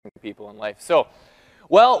people in life. So,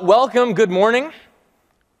 well, welcome. Good morning.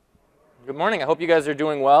 Good morning. I hope you guys are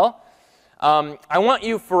doing well. I want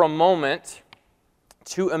you for a moment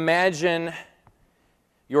to imagine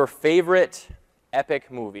your favorite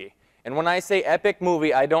epic movie. And when I say epic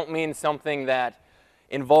movie, I don't mean something that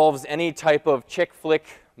involves any type of chick flick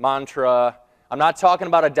mantra. I'm not talking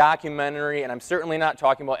about a documentary, and I'm certainly not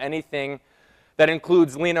talking about anything that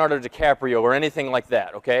includes Leonardo DiCaprio or anything like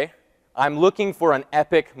that, okay? I'm looking for an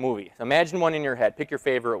epic movie. Imagine one in your head. Pick your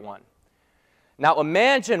favorite one. Now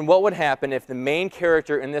imagine what would happen if the main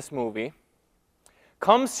character in this movie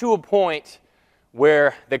comes to a point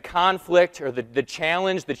where the conflict or the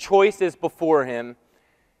challenge, the choice is before him,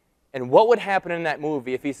 and what would happen in that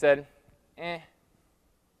movie if he said,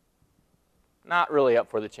 not really up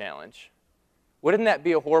for the challenge? Wouldn't that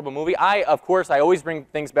be a horrible movie? Of course, I always bring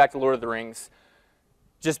things back to Lord of the Rings,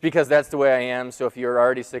 just because that's the way I am. So if you're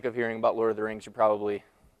already sick of hearing about Lord of the Rings, you're probably,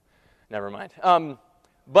 never mind.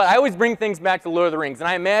 But I always bring things back to Lord of the Rings, and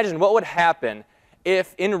I imagine what would happen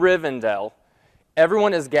if in Rivendell,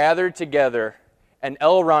 everyone is gathered together, and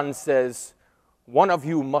Elrond says, one of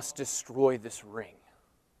you must destroy this ring.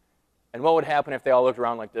 And what would happen if they all looked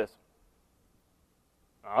around like this?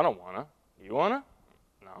 I don't want to. You want to?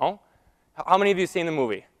 No. How many of you have seen the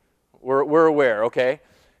movie? We're aware, okay?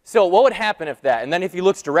 So what would happen if that? And then if he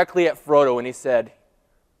looks directly at Frodo and he said,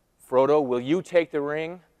 Frodo, will you take the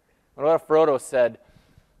ring? And what if Frodo said,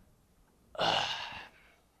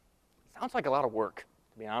 sounds like a lot of work,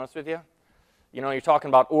 to be honest with you. You know, you're talking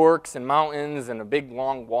about orcs and mountains and a big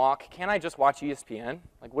long walk. Can't I just watch ESPN?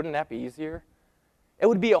 Like, wouldn't that be easier? It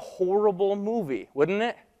would be a horrible movie, wouldn't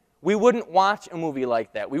it? We wouldn't watch a movie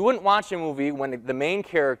like that. We wouldn't watch a movie when the main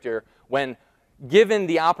character, when given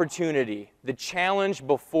the opportunity, the challenge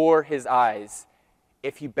before his eyes,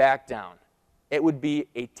 if he backed down. It would be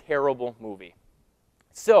a terrible movie.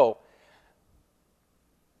 So,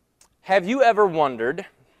 have you ever wondered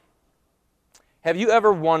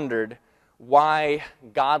why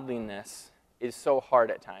godliness is so hard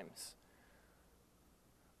at times?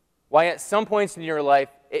 Why at some points in your life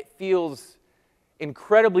it feels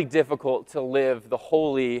incredibly difficult to live the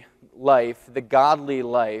holy life, the godly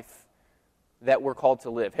life that we're called to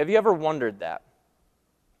live. Have you ever wondered that?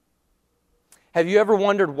 Have you ever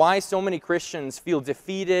wondered why so many Christians feel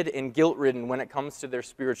defeated and guilt-ridden when it comes to their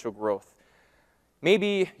spiritual growth?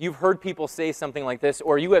 Maybe you've heard people say something like this,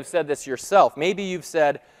 or you have said this yourself. Maybe you've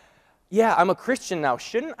said, yeah, I'm a Christian now.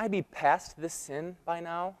 Shouldn't I be past this sin by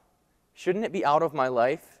now? Shouldn't it be out of my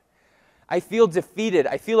life? I feel defeated.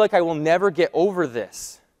 I feel like I will never get over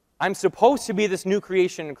this. I'm supposed to be this new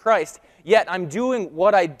creation in Christ, yet I'm doing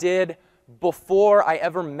what I did before I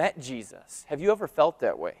ever met Jesus. Have you ever felt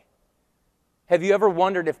that way? Have you ever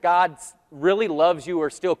wondered if God really loves you or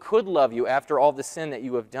still could love you after all the sin that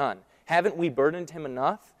you have done? Haven't we burdened him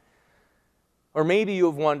enough? Or maybe you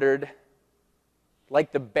have wondered,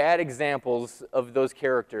 like the bad examples of those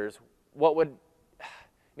characters,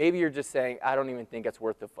 maybe you're just saying, I don't even think it's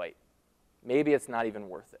worth the fight. Maybe it's not even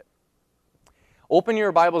worth it. Open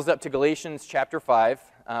your Bibles up to Galatians chapter 5.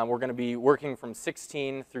 We're going to be working from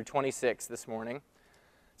 16 through 26 this morning.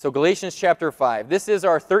 So Galatians chapter 5. This is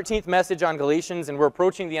our 13th message on Galatians, and we're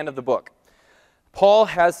approaching the end of the book. Paul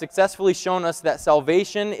has successfully shown us that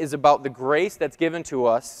salvation is about the grace that's given to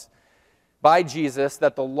us by Jesus,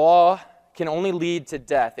 that the law can only lead to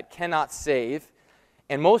death. It cannot save.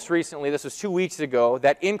 And most recently, this was 2 weeks ago,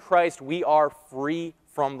 that in Christ we are free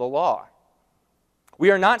from the law. We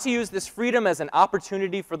are not to use this freedom as an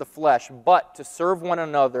opportunity for the flesh, but to serve one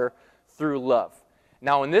another through love.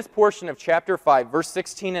 Now, in this portion of chapter 5, verse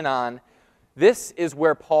 16 and on, this is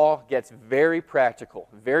where Paul gets very practical,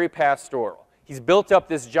 very pastoral. He's built up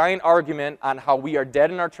this giant argument on how we are dead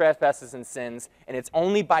in our trespasses and sins, and it's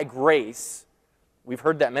only by grace. We've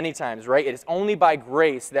heard that many times, right? It is only by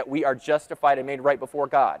grace that we are justified and made right before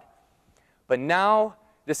God. But now,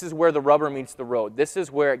 this is where the rubber meets the road. This is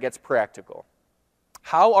where it gets practical.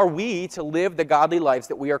 How are we to live the godly lives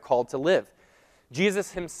that we are called to live?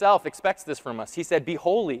 Jesus himself expects this from us. He said, be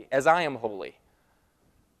holy as I am holy.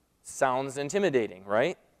 Sounds intimidating,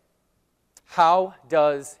 right? How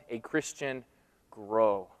does a Christian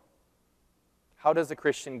grow? How does a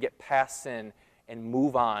Christian get past sin and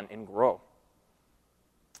move on and grow?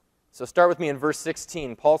 So start with me in verse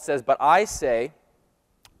 16. Paul says, but I say,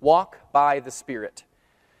 walk by the Spirit,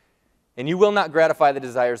 and you will not gratify the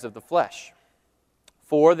desires of the flesh.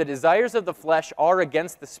 For the desires of the flesh are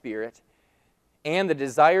against the Spirit, and the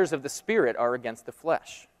desires of the Spirit are against the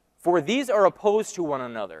flesh. For these are opposed to one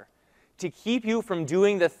another, to keep you from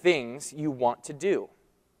doing the things you want to do.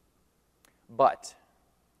 But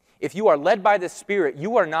If you are led by the Spirit,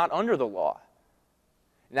 you are not under the law.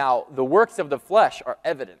 Now, the works of the flesh are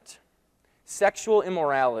evident: sexual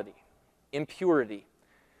immorality, impurity,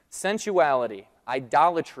 sensuality,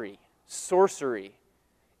 idolatry, sorcery,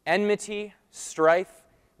 enmity, strife,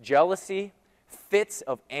 jealousy, fits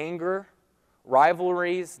of anger,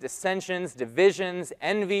 rivalries, dissensions, divisions,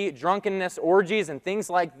 envy, drunkenness, orgies, and things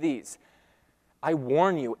like these. I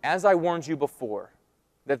warn you, as I warned you before,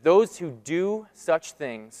 that those who do such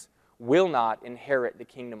things will not inherit the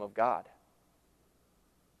kingdom of God.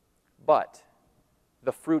 But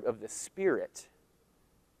the fruit of the Spirit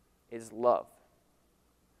is love,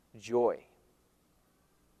 joy,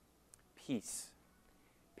 peace,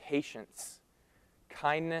 patience,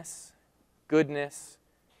 kindness, goodness,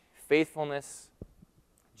 faithfulness,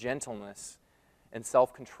 gentleness, and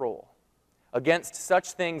self-control. Against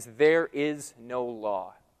such things there is no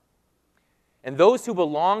law. And those who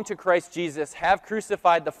belong to Christ Jesus have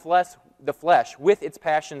crucified the flesh with its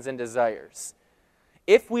passions and desires.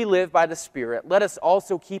 If we live by the Spirit, let us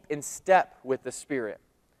also keep in step with the Spirit.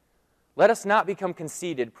 Let us not become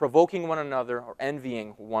conceited, provoking one another or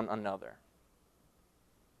envying one another.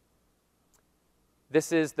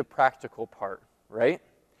 This is the practical part, right?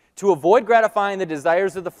 To avoid gratifying the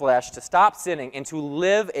desires of the flesh, to stop sinning, and to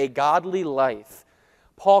live a godly life,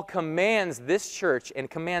 Paul commands this church and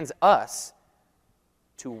commands us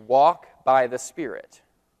to walk by the Spirit,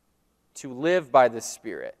 to live by the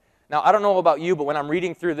Spirit. Now, I don't know about you, but when I'm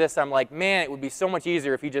reading through this, I'm like, man, it would be so much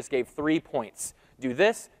easier if he just gave 3 points. Do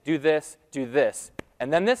this, do this, do this,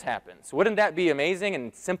 and then this happens. Wouldn't that be amazing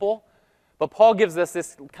and simple? But Paul gives us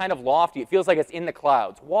this kind of lofty, it feels like it's in the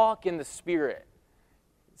clouds. Walk in the Spirit.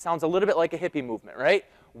 It sounds a little bit like a hippie movement, right?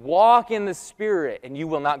 Walk in the Spirit, and you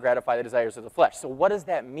will not gratify the desires of the flesh. So what does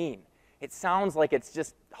that mean? It sounds like it's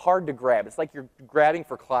just hard to grab. It's like you're grabbing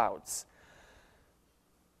for clouds.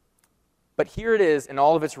 But here it is in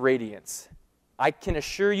all of its radiance. I can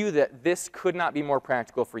assure you that this could not be more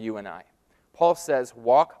practical for you and I. Paul says,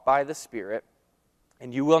 walk by the Spirit,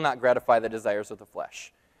 and you will not gratify the desires of the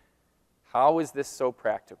flesh. How is this so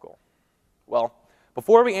practical? Well,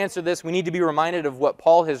 before we answer this, we need to be reminded of what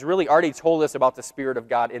Paul has really already told us about the Spirit of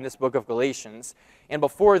God in this book of Galatians. And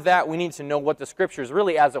before that, we need to know what the Scriptures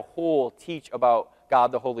really as a whole teach about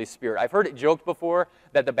God the Holy Spirit. I've heard it joked before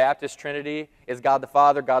that the Baptist Trinity is God the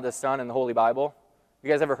Father, God the Son, and the Holy Bible. You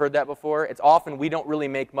guys ever heard that before? It's often we don't really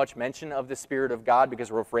make much mention of the Spirit of God because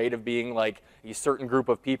we're afraid of being like a certain group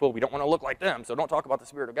of people. We don't want to look like them, so don't talk about the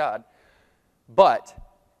Spirit of God. But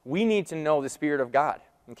we need to know the Spirit of God,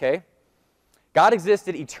 okay? God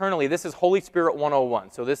existed eternally. This is Holy Spirit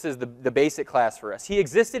 101, so this is the basic class for us. He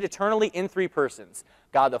existed eternally in 3 persons,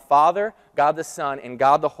 God the Father, God the Son, and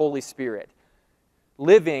God the Holy Spirit,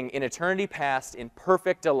 living in eternity past in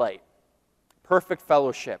perfect delight, perfect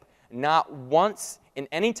fellowship, not once in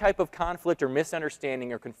any type of conflict or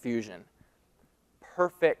misunderstanding or confusion.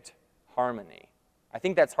 Perfect harmony. I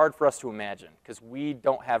think that's hard for us to imagine because we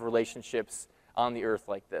don't have relationships on the earth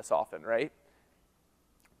like this often, right?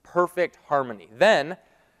 Perfect harmony. Then,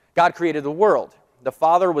 God created the world. The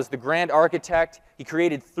Father was the grand architect. He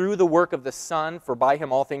created through the work of the Son, for by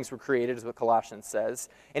him all things were created, is what Colossians says.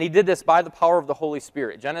 And he did this by the power of the Holy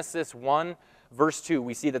Spirit. Genesis 1, verse 2,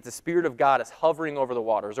 we see that the Spirit of God is hovering over the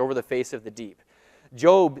waters, over the face of the deep.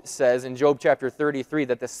 Job says in Job chapter 33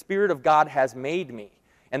 that the Spirit of God has made me,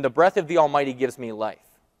 and the breath of the Almighty gives me life.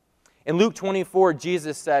 In Luke 24,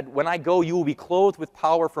 Jesus said, when I go, you will be clothed with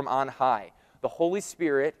power from on high. The Holy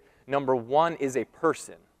Spirit, number 1, is a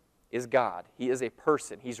person, is God. He is a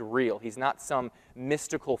person. He's real. He's not some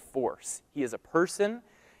mystical force. He is a person.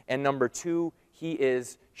 And number 2, he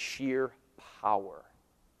is sheer power.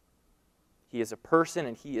 He is a person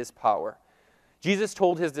and he is power. Jesus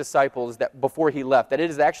told his disciples that before he left that it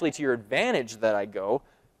is actually to your advantage that I go,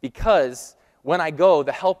 because when I go,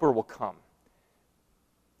 the Helper will come,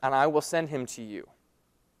 and I will send him to you.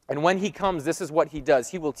 And when he comes, this is what he does.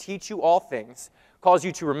 He will teach you all things, cause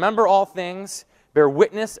you to remember all things, bear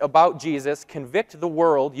witness about Jesus, convict the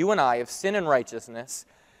world, you and I, of sin and righteousness.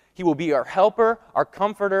 He will be our helper, our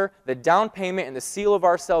comforter, the down payment and the seal of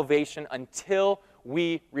our salvation until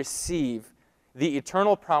we receive the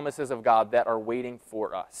eternal promises of God that are waiting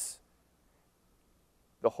for us.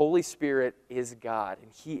 The Holy Spirit is God,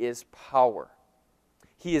 and he is power.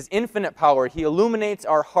 He is infinite power. He illuminates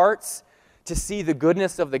our hearts to see the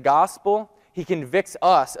goodness of the gospel. He convicts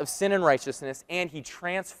us of sin and righteousness, and he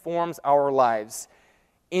transforms our lives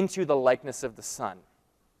into the likeness of the Son,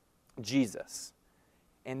 Jesus.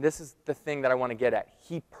 And this is the thing that I want to get at.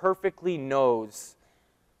 He perfectly knows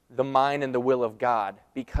the mind and the will of God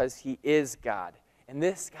because he is God. And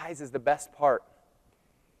this, guys, is the best part.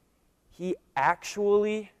 He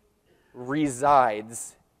actually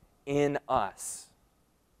resides in us.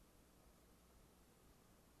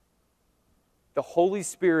 The Holy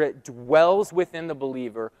Spirit dwells within the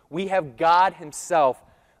believer. We have God himself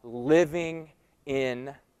living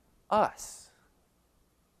in us.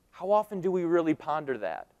 How often do we really ponder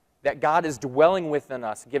that? That God is dwelling within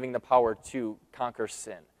us, giving the power to conquer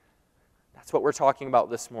sin. That's what we're talking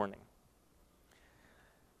about this morning.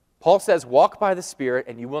 Paul says, walk by the Spirit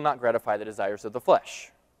and you will not gratify the desires of the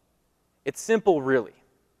flesh. It's simple, really.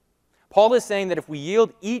 Paul is saying that if we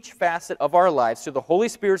yield each facet of our lives to the Holy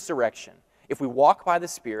Spirit's direction, if we walk by the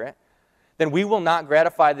Spirit, then we will not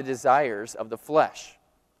gratify the desires of the flesh.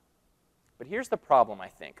 But here's the problem, I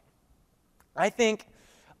think. I think,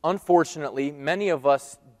 unfortunately, many of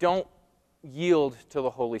us don't yield to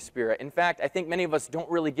the Holy Spirit. In fact, I think many of us don't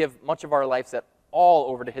really give much of our lives at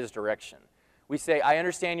all over to his direction. We say, I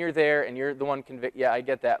understand you're there and you're the one convicted. Yeah, I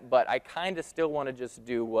get that, but I kind of still want to just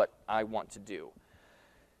do what I want to do.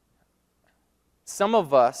 Some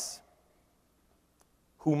of us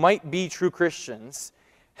who might be true Christians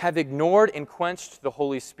have ignored and quenched the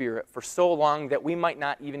Holy Spirit for so long that we might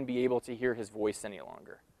not even be able to hear his voice any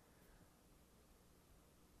longer.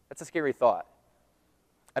 That's a scary thought.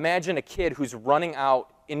 Imagine a kid who's running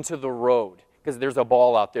out into the road because there's a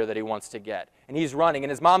ball out there that he wants to get. And he's running, and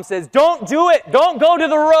his mom says, don't do it! Don't go to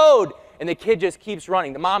the road! And the kid just keeps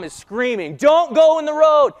running. The mom is screaming, don't go in the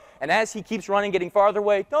road! And as he keeps running, getting farther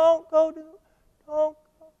away, don't go.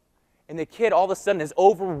 And the kid all of a sudden is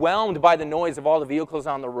overwhelmed by the noise of all the vehicles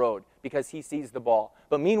on the road because he sees the ball.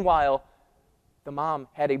 But meanwhile, the mom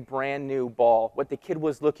had a brand new ball, what the kid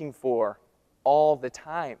was looking for all the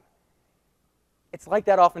time. It's like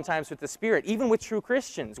that oftentimes with the Spirit, even with true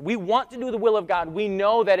Christians. We want to do the will of God. We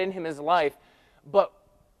know that in him is life, but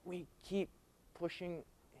we keep pushing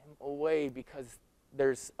him away because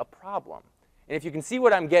there's a problem. And if you can see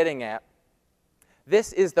what I'm getting at,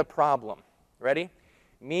 this is the problem. Ready?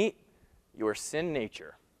 Meet your sin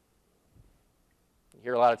nature. You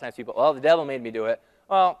hear a lot of times people, well, the devil made me do it.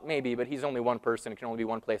 Well, maybe, but he's only one person. It can only be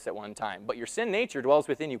one place at one time. But your sin nature dwells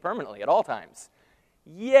within you permanently at all times.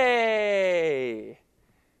 Yay!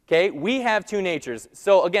 Okay, we have two natures.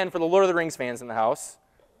 So again, for the Lord of the Rings fans in the house,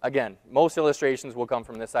 again, most illustrations will come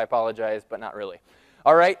from this. I apologize, but not really.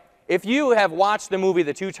 All right, if you have watched the movie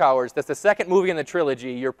The Two Towers, that's the second movie in the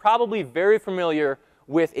trilogy, you're probably very familiar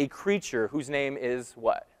with a creature whose name is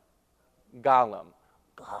what? Gollum.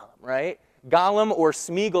 Gollum, right? Gollum, or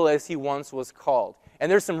Smeagol as he once was called.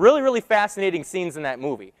 And there's some really, really fascinating scenes in that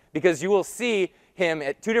movie because you will see him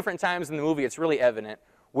at two different times in the movie, it's really evident,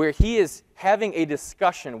 where he is having a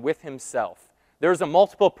discussion with himself. There's a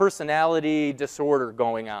multiple personality disorder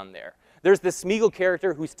going on there. There's this Smeagol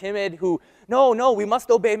character who's timid, who, no, we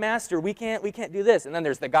must obey Master, we can't do this. And then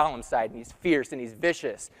there's the Gollum side, and he's fierce and he's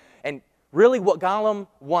vicious. And really what Gollum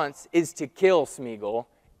wants is to kill Smeagol,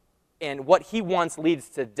 and what he wants leads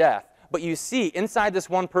to death. But you see, inside this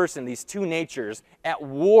one person, these two natures at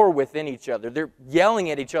war within each other. They're yelling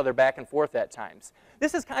at each other back and forth at times.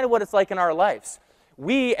 This is kind of what it's like in our lives.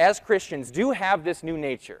 We, as Christians, do have this new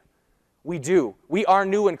nature. We do. We are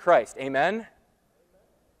new in Christ. Amen?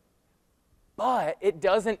 But it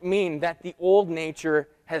doesn't mean that the old nature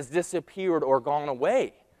has disappeared or gone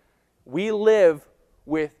away. We live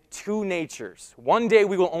with two natures. One day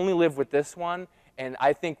we will only live with this one, and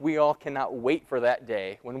I think we all cannot wait for that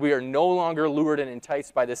day when we are no longer lured and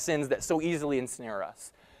enticed by the sins that so easily ensnare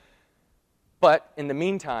us. But in the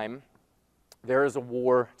meantime, there is a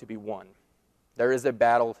war to be won. There is a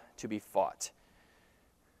battle to be fought.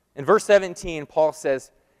 In verse 17, Paul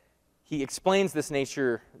says, he explains this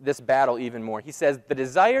nature, this battle even more. He says, the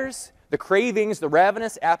desires, the cravings, the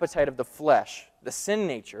ravenous appetite of the flesh, the sin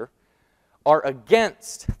nature, are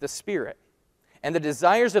against the Spirit. And the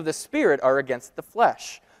desires of the Spirit are against the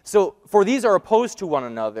flesh. So, for these are opposed to one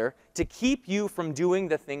another to keep you from doing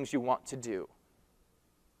the things you want to do.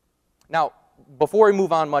 Now, before we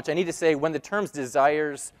move on much, I need to say when the terms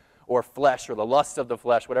desires or flesh or the lust of the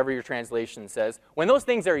flesh, whatever your translation says, when those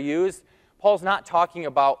things are used, Paul's not talking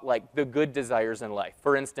about like the good desires in life.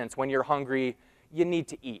 For instance, when you're hungry, you need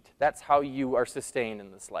to eat. That's how you are sustained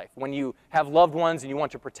in this life. When you have loved ones and you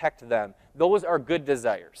want to protect them, those are good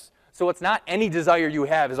desires. So it's not any desire you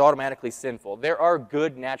have is automatically sinful. There are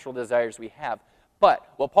good natural desires we have. But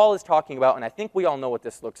what Paul is talking about, and I think we all know what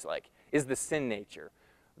this looks like, is the sin nature.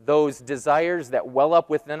 Those desires that well up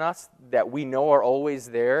within us that we know are always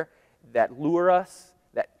there, that lure us,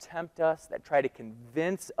 that tempt us, that try to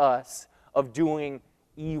convince us of doing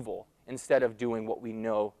evil instead of doing what we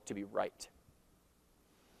know to be right.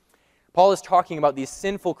 Paul is talking about these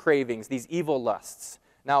sinful cravings, these evil lusts.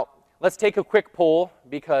 Now, let's take a quick poll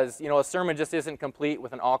because, a sermon just isn't complete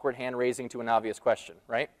with an awkward hand raising to an obvious question,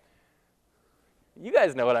 right? You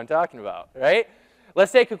guys know what I'm talking about, right?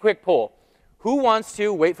 Let's take a quick poll. Who wants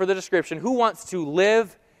to, wait for the description, who wants to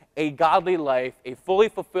live a godly life, a fully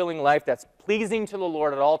fulfilling life that's pleasing to the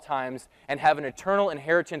Lord at all times and have an eternal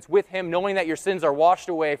inheritance with Him, knowing that your sins are washed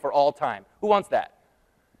away for all time? Who wants that?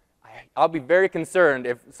 I'll be very concerned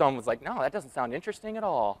if someone was like, no, that doesn't sound interesting at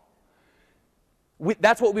all.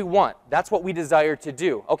 That's what we want. That's what we desire to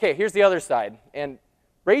do. Okay, here's the other side. And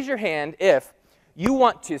raise your hand if you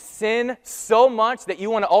want to sin so much that you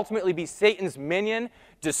want to ultimately be Satan's minion,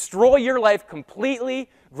 destroy your life completely,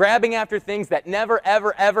 grabbing after things that never,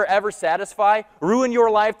 ever, ever, ever satisfy, ruin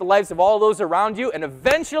your life, the lives of all those around you, and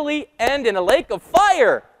eventually end in a lake of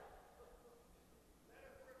fire.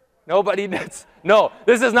 Nobody does. No,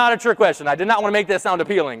 this is not a trick question. I did not want to make this sound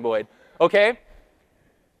appealing, Boyd. Okay?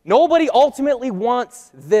 Nobody ultimately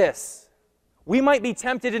wants this. We might be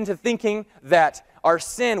tempted into thinking that our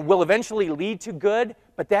sin will eventually lead to good,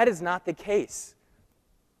 but that is not the case.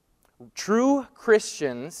 True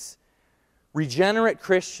Christians, regenerate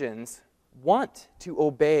Christians, want to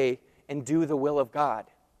obey and do the will of God.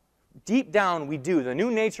 Deep down, we do. The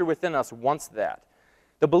new nature within us wants that.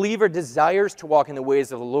 The believer desires to walk in the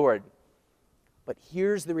ways of the Lord. But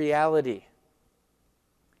here's the reality.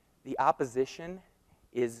 The opposition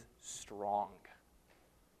is strong.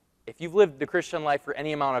 If you've lived the Christian life for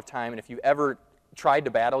any amount of time, and if you've ever tried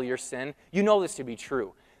to battle your sin, you know this to be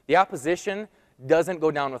true. The opposition doesn't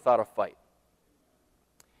go down without a fight.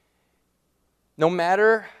 No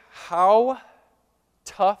matter how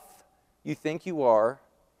tough you think you are,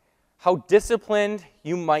 how disciplined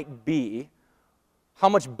you might be, how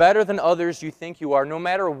much better than others you think you are, no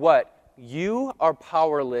matter what, you are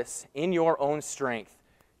powerless in your own strength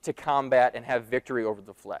to combat and have victory over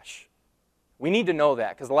the flesh. We need to know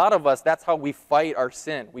that, because a lot of us, that's how we fight our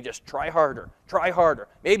sin. We just try harder, try harder.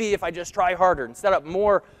 Maybe if I just try harder and set up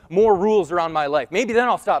more rules around my life, maybe then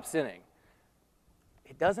I'll stop sinning.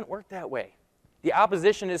 It doesn't work that way. The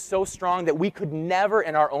opposition is so strong that we could never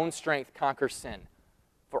in our own strength conquer sin.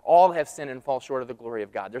 For all have sinned and fall short of the glory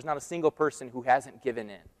of God. There's not a single person who hasn't given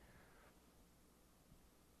in.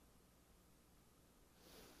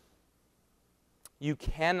 You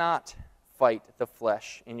cannot fight the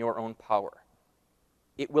flesh in your own power.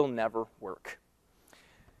 It will never work.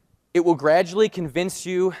 It will gradually convince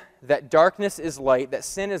you that darkness is light, that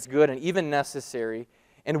sin is good and even necessary,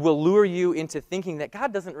 and will lure you into thinking that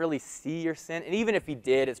God doesn't really see your sin, and even if He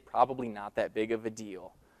did, it's probably not that big of a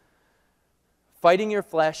deal. Fighting your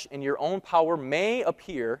flesh in your own power may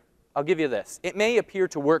appear, I'll give you this, it may appear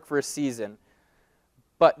to work for a season,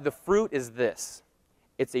 but the fruit is this.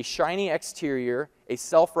 It's a shiny exterior, a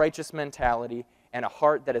self-righteous mentality, and a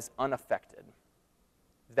heart that is unaffected.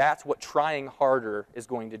 That's what trying harder is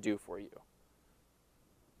going to do for you.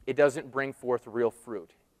 It doesn't bring forth real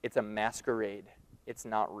fruit. It's a masquerade. It's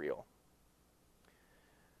not real.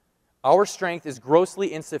 Our strength is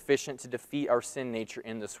grossly insufficient to defeat our sin nature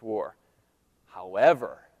in this war.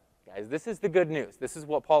 However, guys, this is the good news. This is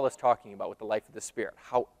what Paul is talking about with the life of the Spirit.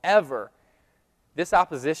 However, this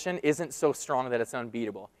opposition isn't so strong that it's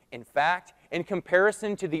unbeatable. In fact, in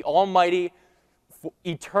comparison to the almighty,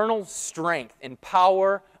 eternal strength and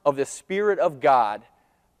power of the Spirit of God,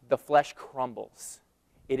 the flesh crumbles.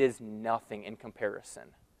 It is nothing in comparison.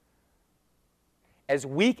 As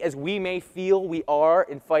weak as we may feel we are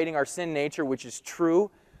in fighting our sin nature, which is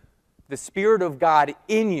true, the Spirit of God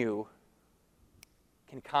in you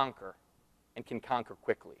can conquer, and can conquer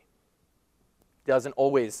quickly. Doesn't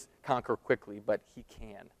always conquer quickly, but He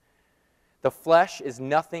can. The flesh is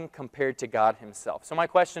nothing compared to God Himself. So my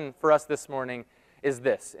question for us this morning is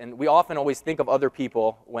this, and we often always think of other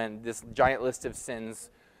people when this giant list of sins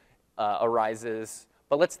arises,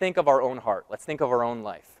 but let's think of our own heart. Let's think of our own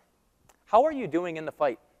life. How are you doing in the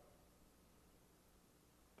fight?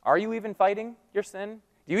 Are you even fighting your sin?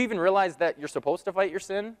 Do you even realize that you're supposed to fight your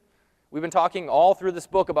sin? We've been talking all through this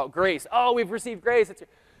book about grace. Oh, we've received grace.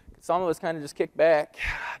 Some of us kind of just kick back.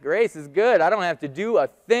 Grace is good. I don't have to do a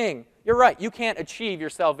thing. You're right. You can't achieve your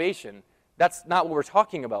salvation. That's not what we're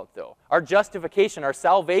talking about, though. Our justification, our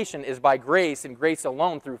salvation is by grace and grace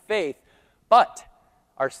alone through faith. But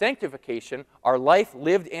our sanctification, our life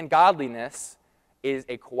lived in godliness, is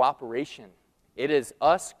a cooperation. It is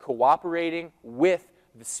us cooperating with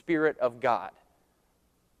the Spirit of God.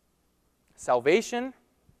 Salvation,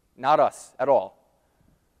 not us at all.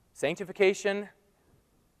 Sanctification,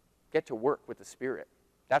 get to work with the Spirit.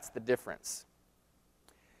 That's the difference.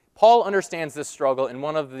 Paul understands this struggle in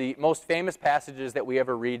one of the most famous passages that we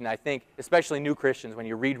ever read, and I think especially new Christians, when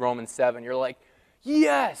you read Romans 7, you're like,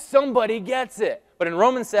 Yes, somebody gets it. But in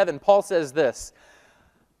Romans 7, Paul says this,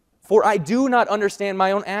 for I do not understand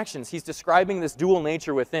my own actions. He's describing this dual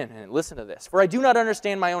nature within. And listen to this. For I do not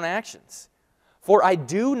understand my own actions. For I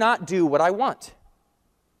do not do what I want.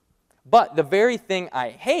 But the very thing I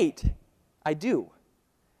hate, I do.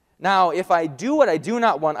 Now, if I do what I do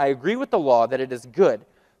not want, I agree with the law that it is good.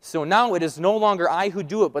 So now it is no longer I who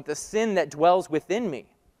do it, but the sin that dwells within me.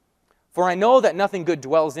 For I know that nothing good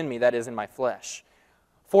dwells in me, that is, in my flesh.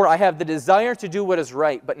 For I have the desire to do what is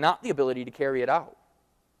right, but not the ability to carry it out.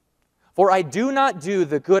 For I do not do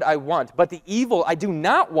the good I want, but the evil I do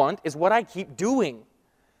not want is what I keep doing.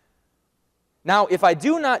 Now, if I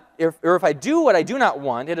do what I do not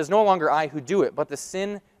want, it is no longer I who do it, but the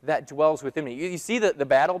sin that dwells within me. You see the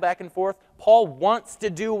battle back and forth? Paul wants to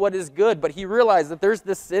do what is good, but he realized that there's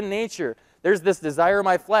this sin nature. There's this desire in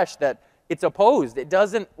my flesh that it's opposed. It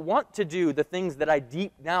doesn't want to do the things that I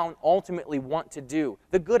deep down ultimately want to do.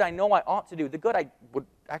 The good I know I ought to do. The good I would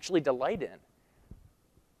actually delight in.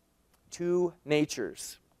 Two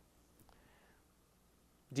natures.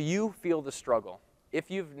 Do you feel the struggle? If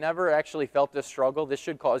you've never actually felt this struggle, this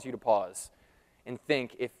should cause you to pause and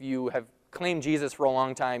think. If you have claimed Jesus for a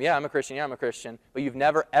long time, yeah, I'm a Christian, but you've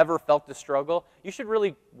never ever felt the struggle, you should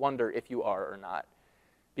really wonder if you are or not.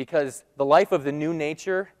 Because the life of the new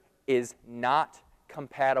nature is not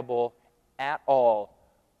compatible at all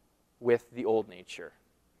with the old nature.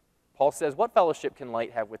 Paul says, what fellowship can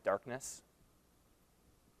light have with darkness?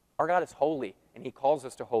 Our God is holy, and he calls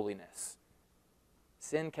us to holiness.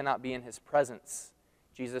 Sin cannot be in his presence.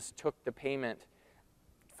 Jesus took the payment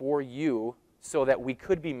for you so that we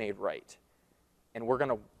could be made right. And we're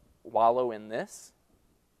going to wallow in this.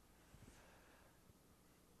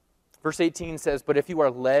 Verse 18 says, but if you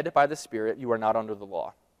are led by the Spirit, you are not under the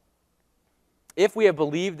law. If we have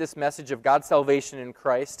believed this message of God's salvation in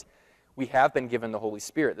Christ, we have been given the Holy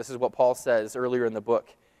Spirit. This is what Paul says earlier in the book.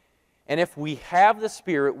 And if we have the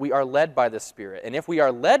Spirit, we are led by the Spirit. And if we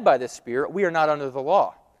are led by the Spirit, we are not under the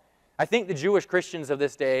law. I think the Jewish Christians of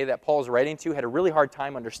this day that Paul's writing to had a really hard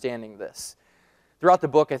time understanding this. Throughout the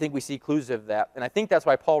book, I think we see clues of that. And I think that's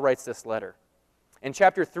why Paul writes this letter. In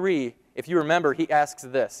chapter 3, if you remember, he asks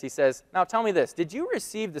this. He says, now tell me this. Did you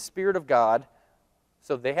receive the Spirit of God?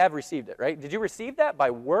 So they have received it, right? Did you receive that by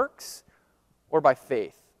works or by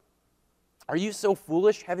faith? Are you so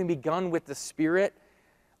foolish, having begun with the Spirit?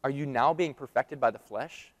 Are you now being perfected by the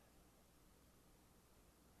flesh?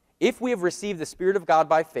 If we have received the Spirit of God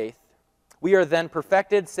by faith, we are then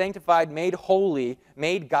perfected, sanctified, made holy,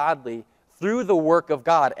 made godly through the work of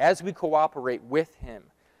God as we cooperate with him.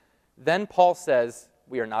 Then Paul says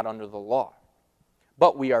we are not under the law,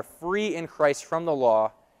 but we are free in Christ from the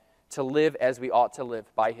law to live as we ought to live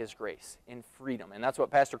by his grace, in freedom. And that's what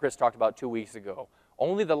Pastor Chris talked about 2 weeks ago.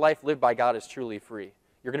 Only the life lived by God is truly free.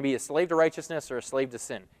 You're going to be a slave to righteousness or a slave to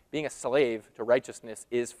sin. Being a slave to righteousness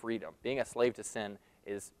is freedom. Being a slave to sin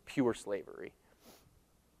is pure slavery.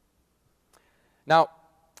 Now,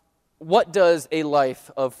 what does a life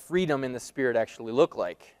of freedom in the Spirit actually look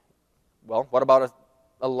like? Well, what about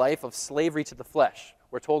a life of slavery to the flesh?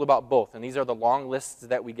 We're told about both, and these are the long lists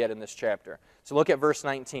that we get in this chapter. So look at verse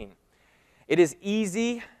 19. It is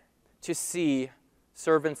easy to see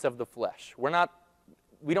servants of the flesh.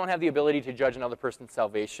 We don't have the ability to judge another person's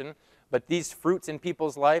salvation, but these fruits in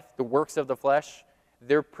people's life, the works of the flesh,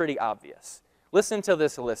 they're pretty obvious. Listen to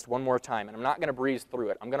this list one more time, and I'm not going to breeze through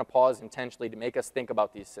it. I'm going to pause intentionally to make us think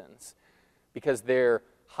about these sins, because they're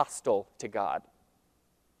hostile to God.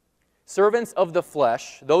 Servants of the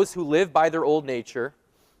flesh, those who live by their old nature,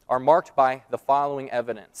 are marked by the following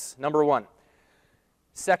evidence. Number 1,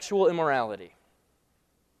 sexual immorality,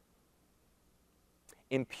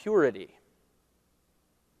 impurity,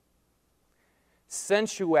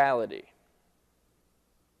 sensuality,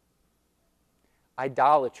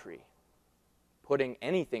 idolatry, putting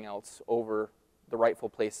anything else over the rightful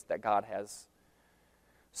place that God has.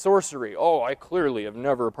 Sorcery. Oh, I clearly have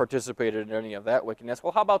never participated in any of that wickedness.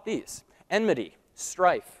 Well, how about these? Enmity,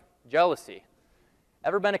 strife, jealousy.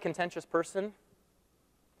 Ever been a contentious person?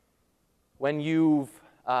 When you've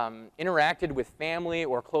interacted with family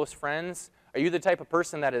or close friends, are you the type of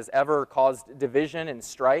person that has ever caused division and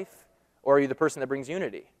strife? Or are you the person that brings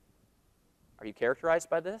unity? Are you characterized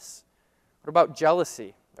by this? What about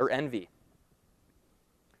jealousy or envy?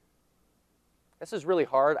 This is really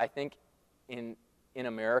hard, I think, in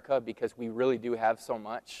America because we really do have so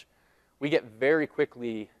much. We get very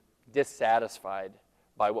quickly dissatisfied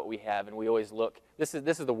by what we have, and we always look. This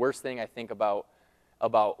is the worst thing I think about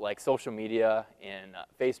like social media and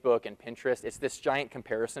Facebook and Pinterest. It's this giant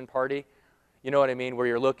comparison party. You know what I mean? Where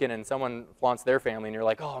you're looking and someone flaunts their family and you're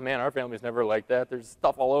like, oh man, our family's never like that. There's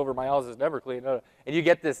stuff all over. My house is never clean. And you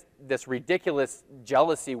get this ridiculous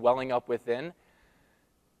jealousy welling up within.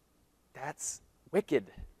 That's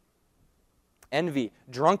wicked. Envy,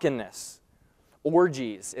 drunkenness,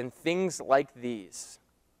 orgies, and things like these.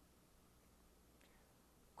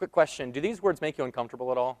 Quick question, do these words make you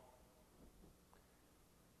uncomfortable at all?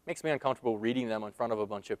 Makes me uncomfortable reading them in front of a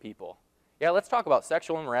bunch of people. Yeah, let's talk about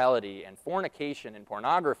sexual immorality and fornication and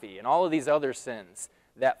pornography and all of these other sins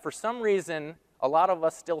that for some reason a lot of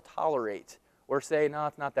us still tolerate or say, no,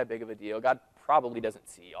 it's not that big of a deal. God probably doesn't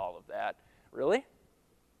see all of that. Really?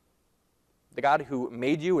 The God who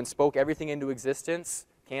made you and spoke everything into existence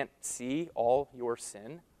can't see all your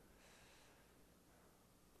sin?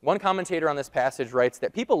 One commentator on this passage writes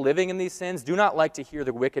that people living in these sins do not like to hear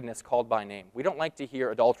the wickedness called by name. We don't like to hear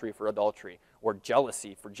adultery for adultery or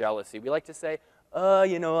jealousy for jealousy. We like to say,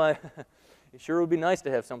 it sure would be nice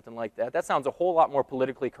to have something like that. That sounds a whole lot more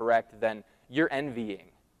politically correct than you're envying.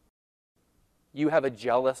 You have a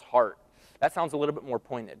jealous heart. That sounds a little bit more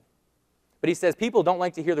pointed. But he says people don't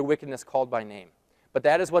like to hear the wickedness called by name. But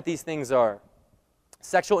that is what these things are.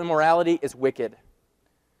 Sexual immorality is wicked.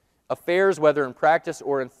 Affairs, whether in practice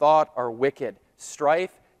or in thought, are wicked.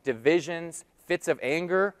 Strife, divisions, fits of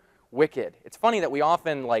anger, wicked. It's funny that we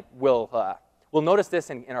often will notice this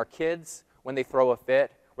in our kids when they throw a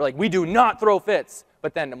fit. We're like, we do not throw fits.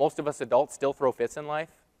 But then most of us adults still throw fits in life.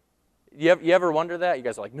 You ever wonder that? You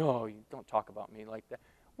guys are like, no, you don't talk about me like that.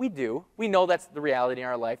 We do. We know that's the reality in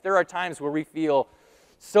our life. There are times where we feel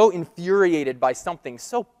so infuriated by something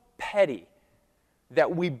so petty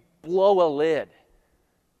that we blow a lid.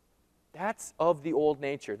 That's of the old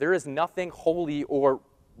nature. There is nothing holy or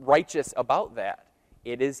righteous about that.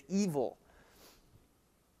 It is evil.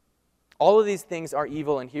 All of these things are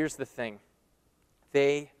evil, and here's the thing.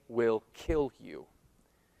 They will kill you.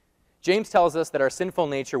 James tells us that our sinful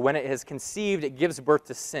nature, when it has conceived, it gives birth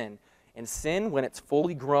to sin. And sin, when it's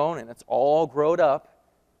fully grown and it's all grown up,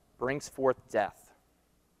 brings forth death.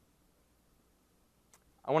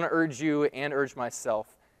 I want to urge you and urge myself,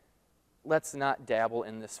 let's not dabble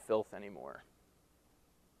in this filth anymore.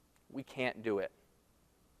 We can't do it.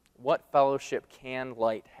 What fellowship can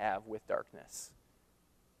light have with darkness?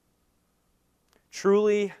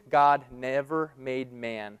 Truly, God never made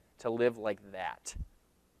man to live like that,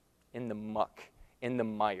 in the muck, in the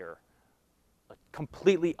mire, a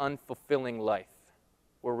completely unfulfilling life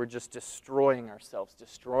where we're just destroying ourselves,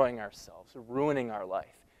 ruining our life.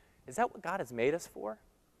 Is that what God has made us for?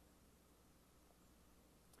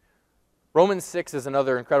 Romans 6 is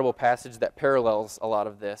another incredible passage that parallels a lot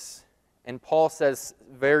of this. And Paul says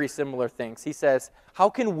very similar things. He says, how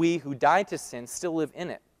can we who died to sin still live in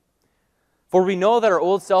it? For we know that our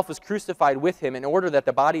old self was crucified with him in order that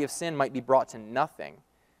the body of sin might be brought to nothing,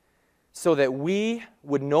 so that we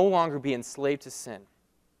would no longer be enslaved to sin.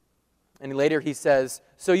 And later he says,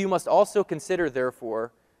 so you must also consider,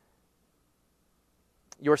 therefore,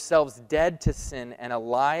 yourselves dead to sin and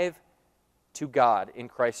alive to God in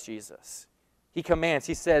Christ Jesus. He commands,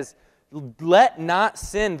 he says, let not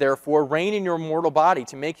sin, therefore, reign in your mortal body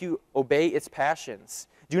to make you obey its passions.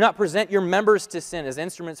 Do not present your members to sin as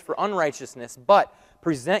instruments for unrighteousness, but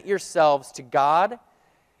present yourselves to God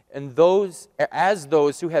and those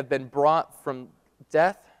who have been brought from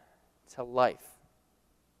death to life.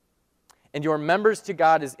 And your members to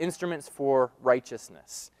God as instruments for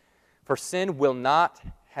righteousness. For sin will not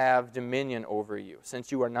have dominion over you,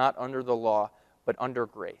 since you are not under the law, but under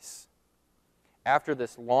grace. After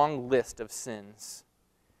this long list of sins,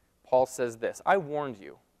 Paul says this, I warned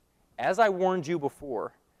you, as I warned you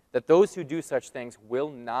before, that those who do such things will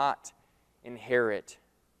not inherit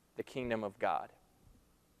the kingdom of God.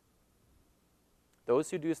 Those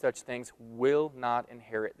who do such things will not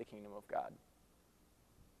inherit the kingdom of God.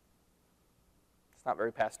 It's not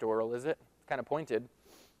very pastoral, is it? It's kind of pointed.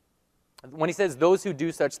 When he says those who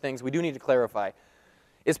do such things, we do need to clarify.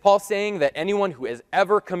 Is Paul saying that anyone who has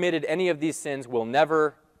ever committed any of these sins will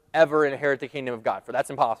never, ever inherit the kingdom of God? For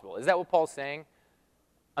that's impossible. Is that what Paul's saying?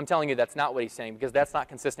 I'm telling you that's not what he's saying, because that's not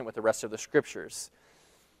consistent with the rest of the scriptures.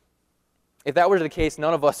 If that were the case,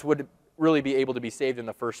 none of us would really be able to be saved in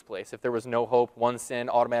the first place. If there was no hope, one sin,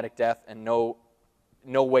 automatic death, and no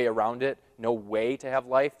way around it, no way to have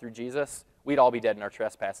life through Jesus, we'd all be dead in our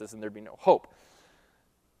trespasses and there'd be no hope.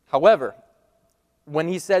 However, when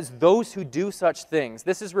he says those who do such things,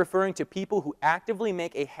 this is referring to people who actively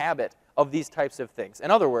make a habit of these types of things.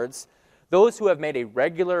 In other words, those who have made a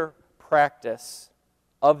regular practice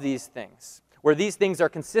of these things, where these things are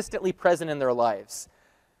consistently present in their lives.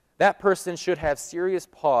 That person should have serious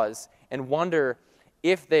pause and wonder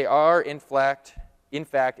if they are in fact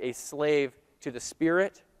a slave to the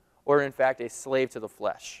Spirit or in fact a slave to the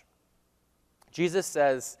flesh. Jesus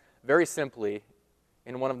says very simply,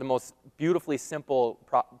 in one of the most beautifully simple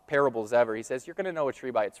parables ever, he says, you're going to know a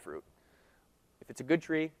tree by its fruit. If it's a good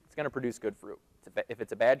tree, it's going to produce good fruit. If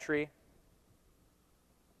it's a bad tree,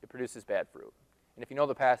 it produces bad fruit. And if you know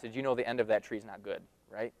the passage, you know the end of that tree is not good,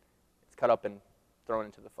 right? It's cut up and thrown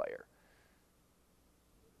into the fire.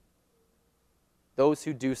 Those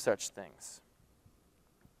who do such things.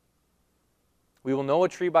 We will know a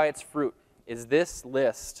tree by its fruit. Is this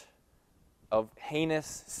list of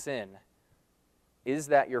heinous sin, is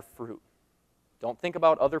that your fruit? Don't think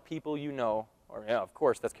about other people you know, or yeah, of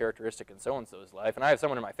course, that's characteristic in so-and-so's life, and I have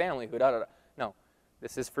someone in my family who da-da-da. No,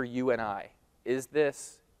 this is for you and I. Is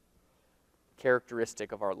this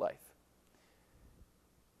characteristic of our life?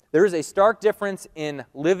 There is a stark difference in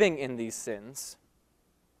living in these sins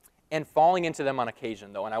and falling into them on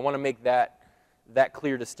occasion, though, and I want to make that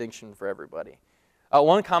clear distinction for everybody.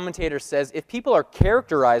 One commentator says, if people are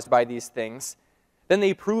characterized by these things, then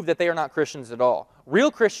they prove that they are not Christians at all.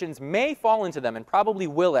 Real Christians may fall into them and probably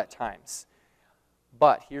will at times.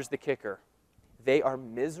 But here's the kicker. They are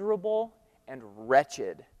miserable and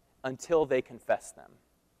wretched until they confess them.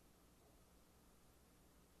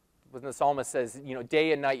 When the psalmist says,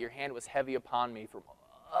 day and night your hand was heavy upon me.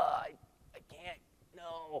 I can't,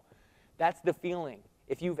 no. That's the feeling.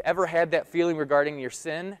 If you've ever had that feeling regarding your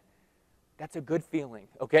sin, that's a good feeling,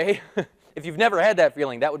 okay? If you've never had that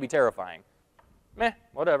feeling, that would be terrifying. Meh,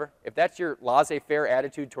 whatever. If that's your laissez-faire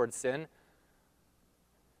attitude towards sin,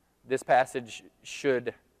 this passage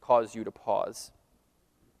should cause you to pause.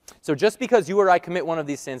 So just because you or I commit one of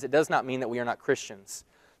these sins, it does not mean that we are not Christians.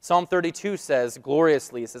 Psalm 32 says,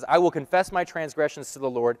 gloriously, it says, I will confess my transgressions to the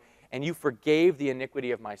Lord, and you forgave the iniquity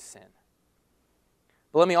of my sin.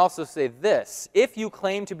 But let me also say this. If you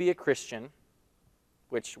claim to be a Christian,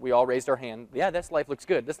 which we all raised our hand, yeah, this life looks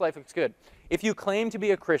good, this life looks good. If you claim to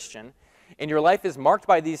be a Christian, and your life is marked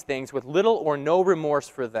by these things with little or no remorse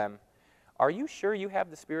for them, are you sure you have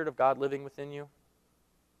the Spirit of God living within you?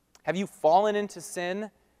 Have you fallen into sin,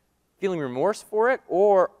 feeling remorse for it,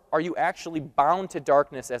 or are you actually bound to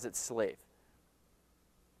darkness as its slave?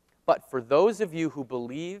 But for those of you who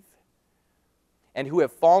believe and who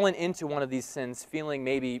have fallen into one of these sins, feeling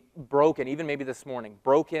maybe broken, even maybe this morning,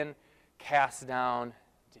 broken, cast down,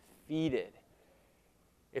 defeated,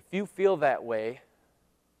 if you feel that way,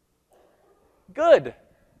 good.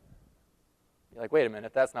 You're like, wait a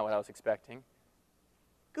minute, that's not what I was expecting.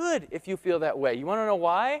 Good if you feel that way. You want to know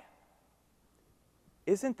why?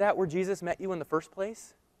 Isn't that where Jesus met you in the first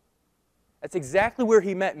place? That's exactly where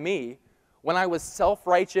he met me. When I was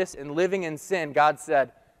self-righteous and living in sin, God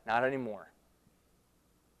said, not anymore.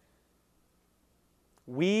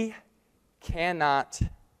 We cannot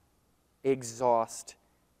exhaust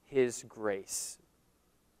his grace.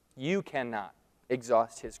 You cannot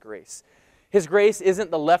exhaust his grace. His grace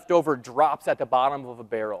isn't the leftover drops at the bottom of a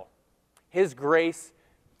barrel. His grace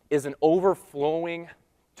is an overflowing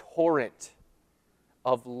torrent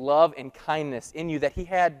of love and kindness in you that he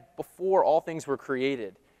had before all things were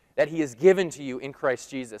created, that he has given to you in Christ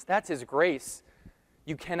Jesus. That's his grace.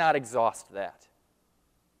 You cannot exhaust that.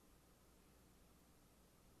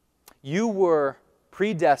 You were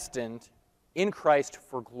predestined in Christ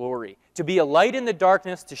for glory, to be a light in the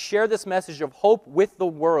darkness, to share this message of hope with the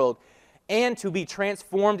world, and to be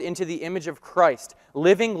transformed into the image of Christ,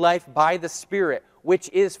 living life by the Spirit, which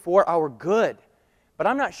is for our good. But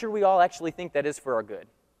I'm not sure we all actually think that is for our good.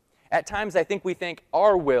 At times I think we think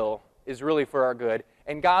our will is really for our good,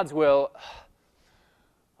 and God's will,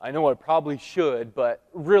 I know I probably should, but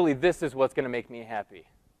really this is what's going to make me happy.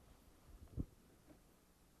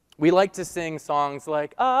 We like to sing songs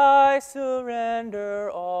like, I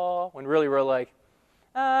surrender all, when really we're like,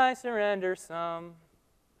 I surrender some.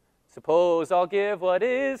 Suppose I'll give what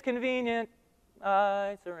is convenient.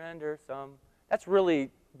 I surrender some. That's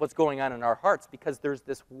really what's going on in our hearts because there's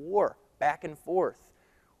this war back and forth.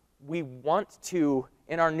 We want to,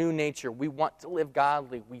 in our new nature, we want to live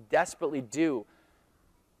godly. We desperately do.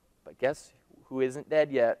 But guess who isn't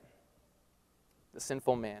dead yet? The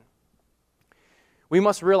sinful man. We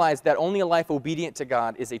must realize that only a life obedient to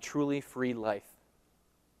God is a truly free life.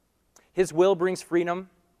 His will brings freedom.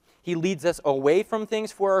 He leads us away from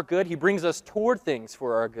things for our good. He brings us toward things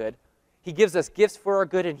for our good. He gives us gifts for our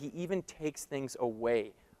good, and he even takes things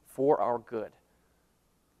away for our good.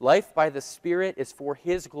 Life by the Spirit is for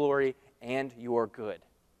his glory and your good.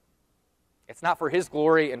 It's not for his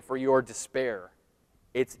glory and for your despair.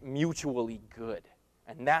 It's mutually good.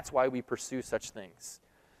 And that's why we pursue such things.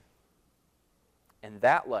 And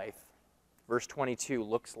that life verse 22,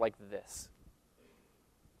 looks like this.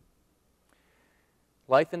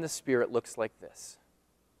 Life in the Spirit looks like this: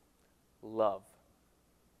 love,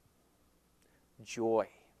 joy,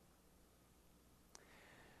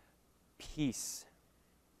 peace,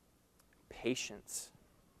 patience,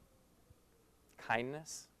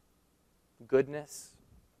 kindness, goodness,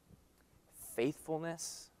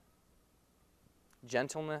 faithfulness,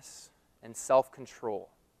 gentleness, and self-control.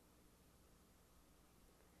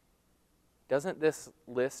 Doesn't this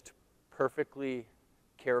list perfectly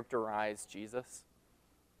characterize Jesus?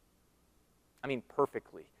 I mean,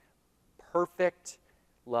 perfectly. Perfect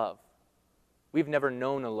love. We've never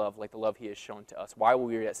known a love like the love he has shown to us. While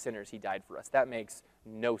we were yet sinners, he died for us. That makes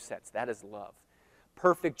no sense. That is love.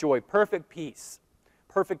 Perfect joy, perfect peace,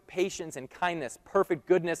 perfect patience and kindness, perfect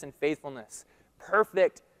goodness and faithfulness,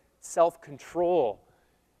 perfect self-control.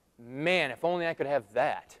 Man, if only I could have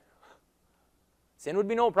that. Sin would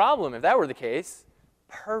be no problem if that were the case.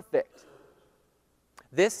 Perfect.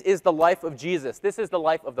 This is the life of Jesus. This is the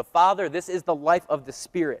life of the Father. This is the life of the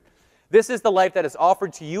Spirit. This is the life that is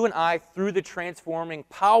offered to you and I through the transforming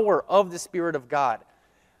power of the Spirit of God.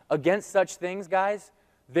 Against such things, guys,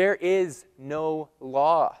 there is no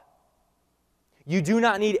law. You do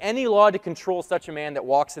not need any law to control such a man that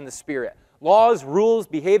walks in the Spirit. Laws, rules,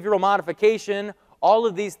 behavioral modification, all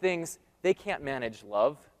of these things, they can't manage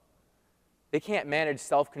love. They can't manage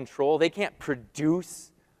self-control. They can't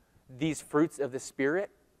produce these fruits of the Spirit.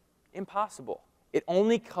 Impossible. It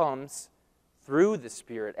only comes through the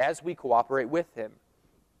Spirit as we cooperate with Him.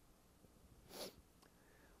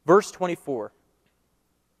 Verse 24.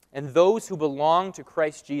 And those who belong to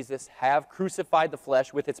Christ Jesus have crucified the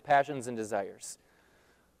flesh with its passions and desires.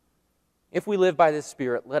 If we live by the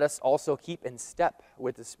Spirit, let us also keep in step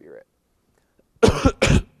with the Spirit.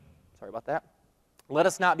 Sorry about that. Let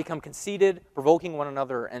us not become conceited, provoking one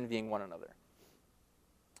another, or envying one another.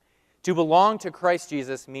 To belong to Christ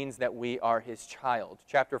Jesus means that we are His child.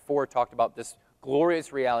 Chapter 4 talked about this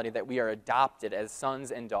glorious reality that we are adopted as sons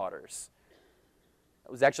and daughters.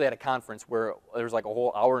 I was actually at a conference where there was like a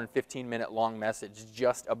whole hour and 15-minute long message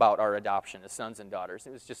just about our adoption as sons and daughters.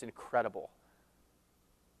 It was just incredible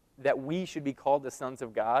that we should be called the sons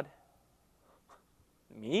of God.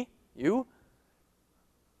 Me? You?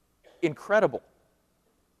 Incredible.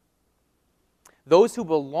 Those who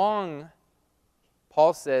belong,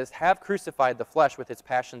 Paul says, have crucified the flesh with its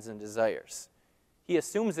passions and desires. He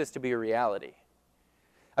assumes this to be a reality.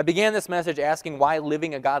 I began this message asking why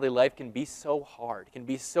living a godly life can be so hard, can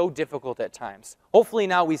be so difficult at times. Hopefully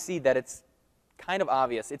now we see that it's kind of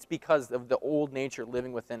obvious. It's because of the old nature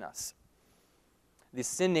living within us, the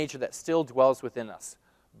sin nature that still dwells within us.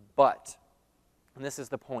 But, and this is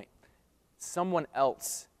the point, someone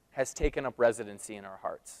else has taken up residency in our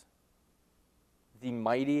hearts. The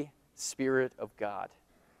mighty Spirit of God.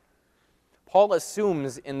 Paul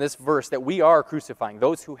assumes in this verse that we are crucifying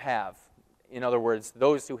those who have. In other words,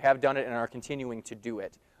 those who have done it and are continuing to do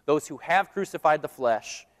it. Those who have crucified the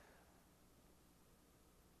flesh.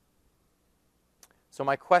 So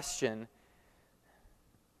my question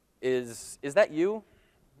is that you?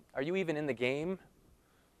 Are you even in the game?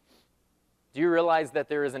 Do you realize that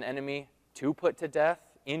there is an enemy to put to death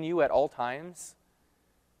in you at all times?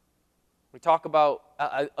 We talk about,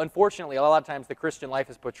 unfortunately, a lot of times the Christian life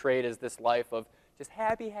is portrayed as this life of just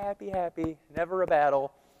happy, happy, happy, never a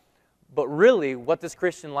battle. But really, what this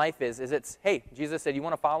Christian life is it's, hey, Jesus said, you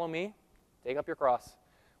want to follow me? Take up your cross.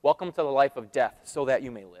 Welcome to the life of death so that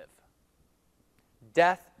you may live.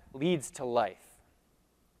 Death leads to life.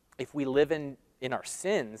 If we live in our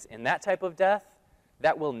sins, in that type of death,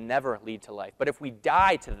 that will never lead to life. But if we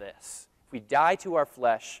die to this, if we die to our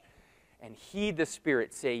flesh and heed the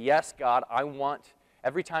Spirit, say, yes, God, I want,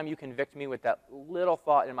 every time you convict me with that little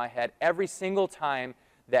thought in my head, every single time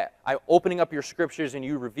that I'm opening up your scriptures and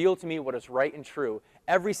you reveal to me what is right and true,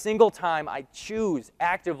 every single time I choose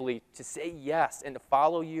actively to say yes and to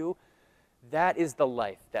follow you, that is the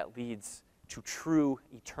life that leads to true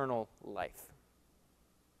eternal life.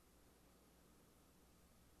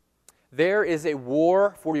 There is a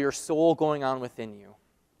war for your soul going on within you.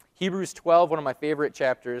 Hebrews 12, one of my favorite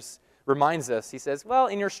chapters, reminds us, he says, well,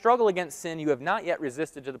 in your struggle against sin, you have not yet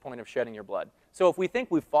resisted to the point of shedding your blood. So if we think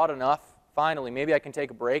we've fought enough, finally, maybe I can take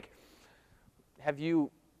a break. Have you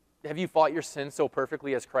fought your sin so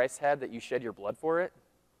perfectly as Christ had that you shed your blood for it?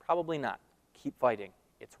 Probably not. Keep fighting.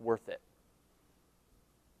 It's worth it.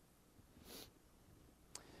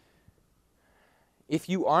 If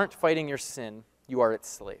you aren't fighting your sin, you are its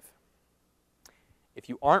slave. If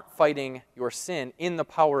you aren't fighting your sin in the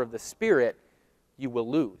power of the Spirit, you will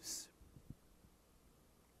lose.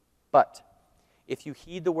 But if you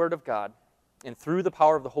heed the Word of God and through the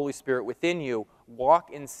power of the Holy Spirit within you,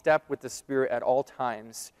 walk in step with the Spirit at all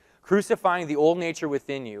times, crucifying the old nature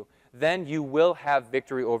within you, then you will have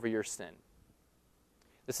victory over your sin.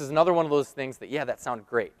 This is another one of those things that, yeah, that sounds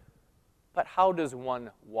great. But how does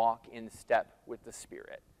one walk in step with the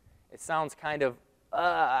Spirit? It sounds kind of,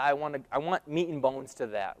 I want meat and bones to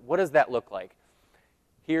that. What does that look like?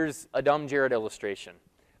 Here's a dumb Jared illustration.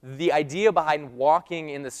 The idea behind walking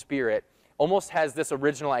in the Spirit almost has this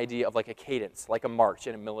original idea of like a cadence, like a march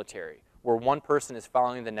in a military, where one person is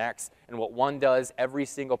following the next, and what one does, every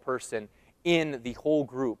single person in the whole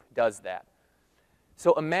group does that.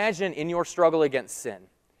 So imagine in your struggle against sin,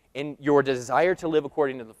 in your desire to live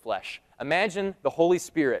according to the flesh, imagine the Holy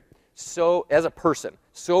Spirit so as a person,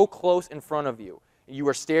 so close in front of you. You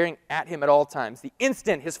are staring at him at all times. The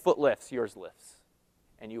instant his foot lifts, yours lifts,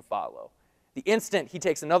 and you follow. The instant he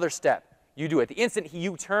takes another step, you do it. The instant he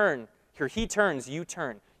turns, you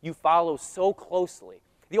turn. You follow so closely.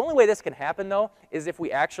 The only way this can happen, though, is if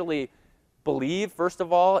we actually believe, first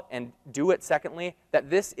of all, and do it, secondly, that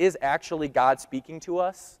this is actually God speaking to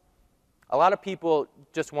us. A lot of people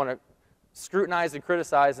just want to scrutinize and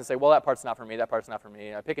criticize and say, well, that part's not for me, that part's not for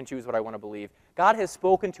me. I pick and choose what I want to believe. God has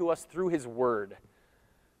spoken to us through his word.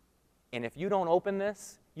 And if you don't open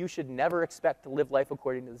this, you should never expect to live life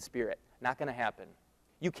according to the Spirit. Not going to happen.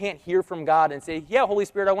 You can't hear from God and say, yeah, Holy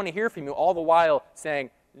Spirit, I want to hear from you, all the while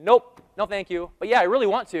saying, nope, no thank you, but yeah, I really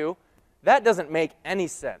want to. That doesn't make any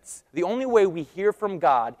sense. The only way we hear from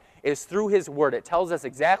God is through his word. It tells us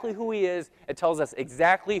exactly who he is. It tells us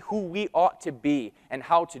exactly who we ought to be and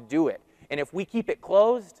how to do it. And if we keep it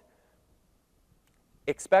closed,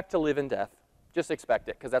 expect to live in death. Just expect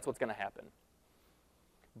it, because that's what's going to happen.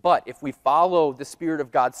 But if we follow the Spirit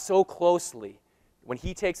of God so closely, when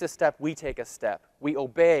he takes a step, we take a step. We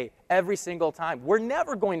obey every single time. We're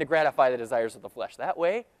never going to gratify the desires of the flesh that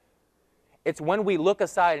way. It's when we look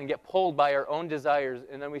aside and get pulled by our own desires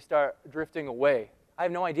and then we start drifting away. I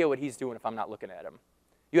have no idea what he's doing if I'm not looking at him.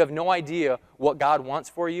 You have no idea what God wants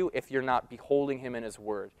for you if you're not beholding him in his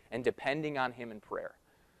word and depending on him in prayer.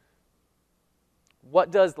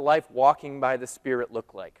 What does life walking by the Spirit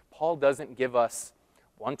look like? Paul doesn't give us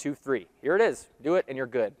 1, 2, 3. Here it is. Do it and you're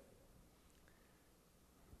good.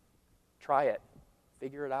 Try it.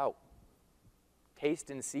 Figure it out. Taste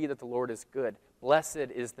and see that the Lord is good. Blessed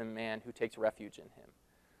is the man who takes refuge in him.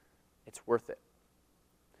 It's worth it.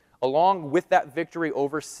 Along with that victory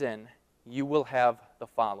over sin, you will have the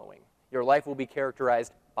following. Your life will be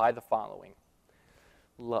characterized by the following.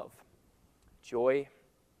 Love. Joy.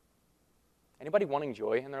 Anybody wanting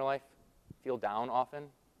joy in their life? Feel down often?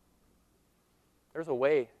 There's a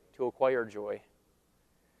way to acquire joy.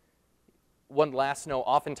 One last note,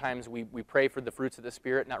 oftentimes we pray for the fruits of the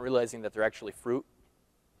Spirit, not realizing that they're actually fruit.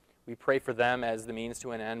 We pray for them as the means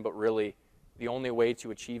to an end, but really the only way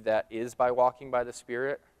to achieve that is by walking by the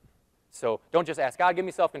Spirit. So don't just ask, God, give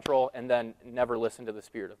me self-control, and then never listen to the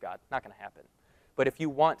Spirit of God. Not going to happen. But if you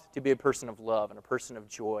want to be a person of love and a person of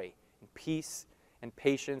joy and peace and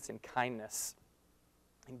patience and kindness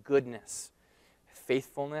and goodness,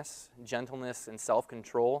 faithfulness, gentleness, and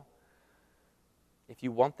self-control, if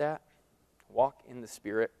you want that, walk in the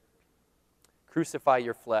Spirit, crucify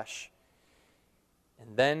your flesh,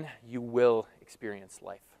 and then you will experience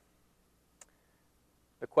life.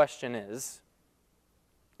 The question is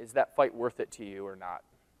that fight worth it to you or not?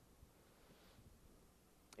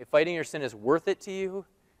 If fighting your sin is worth it to you,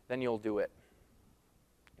 then you'll do it.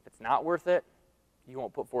 If it's not worth it, you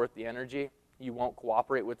won't put forth the energy, you won't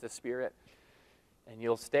cooperate with the Spirit, and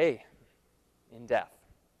you'll stay in death.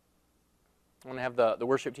 I want to have the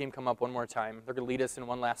worship team come up one more time. They're going to lead us in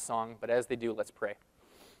one last song, but as they do, let's pray.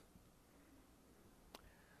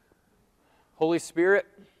 Holy Spirit,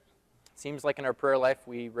 it seems like in our prayer life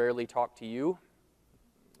we rarely talk to you,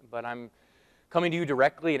 but I'm coming to you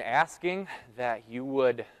directly and asking that you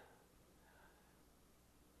would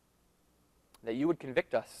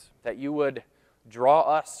convict us, that you would draw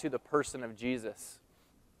us to the person of Jesus.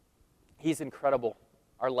 He's incredible.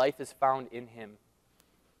 Our life is found in him.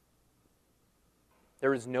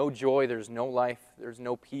 There is no joy, there's no life, there's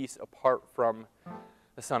no peace apart from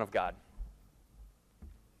the Son of God.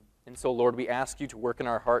 And so, Lord, we ask you to work in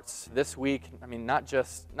our hearts this week. I mean, not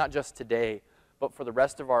just today, but for the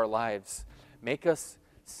rest of our lives. Make us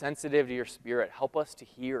sensitive to your Spirit. Help us to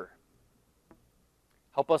hear.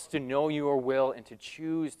 Help us to know your will and to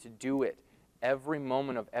choose to do it every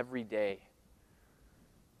moment of every day.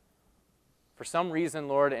 For some reason,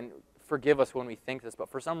 Lord, and forgive us when we think this, but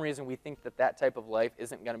for some reason we think that type of life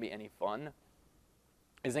isn't going to be any fun,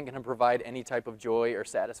 isn't going to provide any type of joy or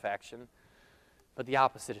satisfaction. But the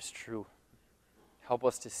opposite is true. Help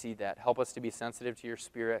us to see that. Help us to be sensitive to your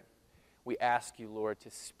Spirit. We ask you, Lord,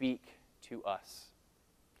 to speak to us.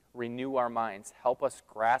 Renew our minds. Help us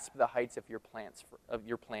grasp the heights of your plans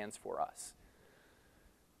for us.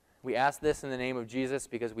 We ask this in the name of Jesus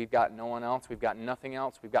because we've got no one else. We've got nothing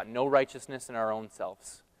else. We've got no righteousness in our own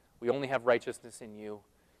selves. We only have righteousness in you.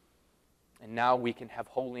 And now we can have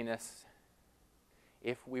holiness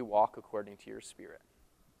if we walk according to your Spirit.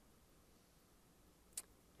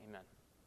 Amen.